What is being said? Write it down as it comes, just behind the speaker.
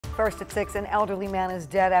First at 6, an elderly man is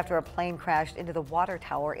dead after a plane crashed into the water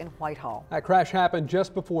tower in Whitehall. That crash happened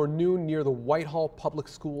just before noon near the Whitehall Public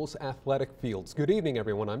Schools athletic fields. Good evening,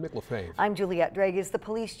 everyone. I'm Mick LaFave. I'm Juliette Drages. The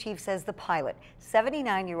police chief says the pilot,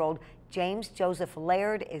 79-year-old James Joseph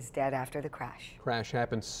Laird, is dead after the crash. Crash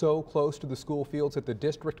happened so close to the school fields that the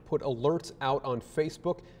district put alerts out on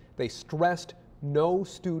Facebook. They stressed no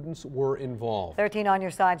students were involved. 13 on your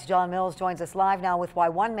side's John Mills joins us live now with why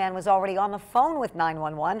one man was already on the phone with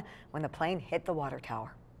 911 when the plane hit the water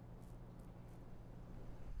tower.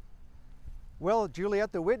 Well,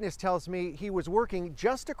 Juliette, the witness tells me he was working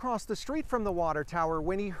just across the street from the water tower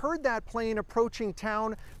when he heard that plane approaching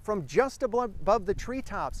town from just above the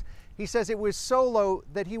treetops. He says it was so low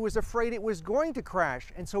that he was afraid it was going to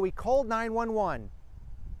crash, and so he called 911.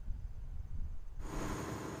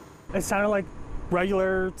 It sounded like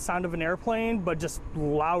regular sound of an airplane, but just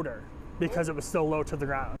louder because it was so low to the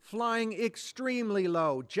ground. Flying extremely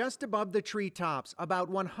low, just above the treetops, about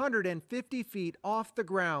 150 feet off the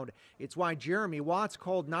ground. It's why Jeremy Watts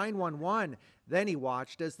called 911. Then he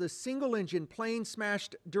watched as the single-engine plane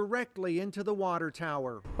smashed directly into the water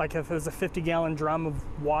tower. Like if it was a 50-gallon drum of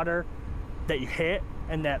water that you hit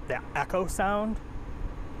and that echo sound,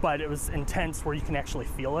 but it was intense where you can actually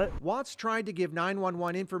feel it. Watts tried to give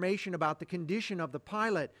 911 information about the condition of the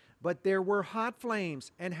pilot, but there were hot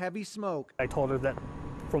flames and heavy smoke. I told her that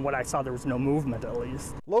from what I saw, there was no movement at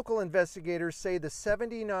least. Local investigators say the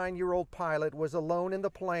 79-year-old pilot was alone in the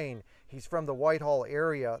plane. He's from the Whitehall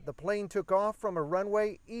area. The plane took off from a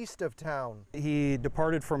runway east of town. He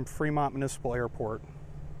departed from Fremont Municipal Airport,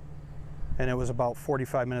 and it was about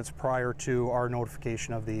 45 minutes prior to our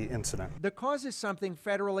notification of the incident. The cause is something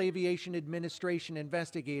Federal Aviation Administration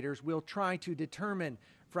investigators will try to determine.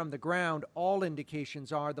 From the ground, all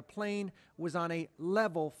indications are the plane was on a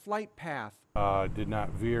level flight path. Did not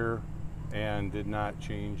veer and did not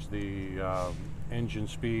change the engine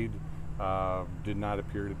speed. Did not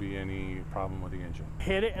appear to be any problem with the engine.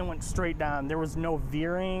 Hit it and went straight down. There was no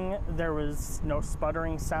veering, there was no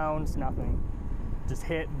sputtering sounds, nothing. Just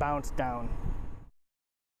hit, bounced down.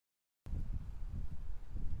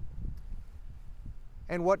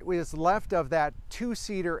 And what was left of that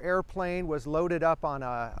two-seater airplane was loaded up on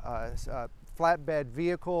a flatbed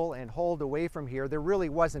vehicle and hauled away from here. There really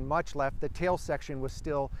wasn't much left. The tail section was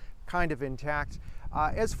still kind of intact.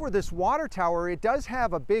 As for this water tower, it does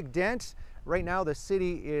have a big dent. Right now the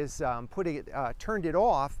city is turned it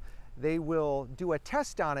off. They will do a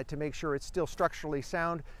test on it to make sure it's still structurally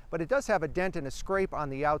sound, but it does have a dent and a scrape on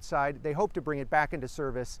the outside. They hope to bring it back into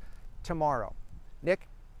service tomorrow. Nick?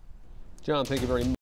 John, thank you very much.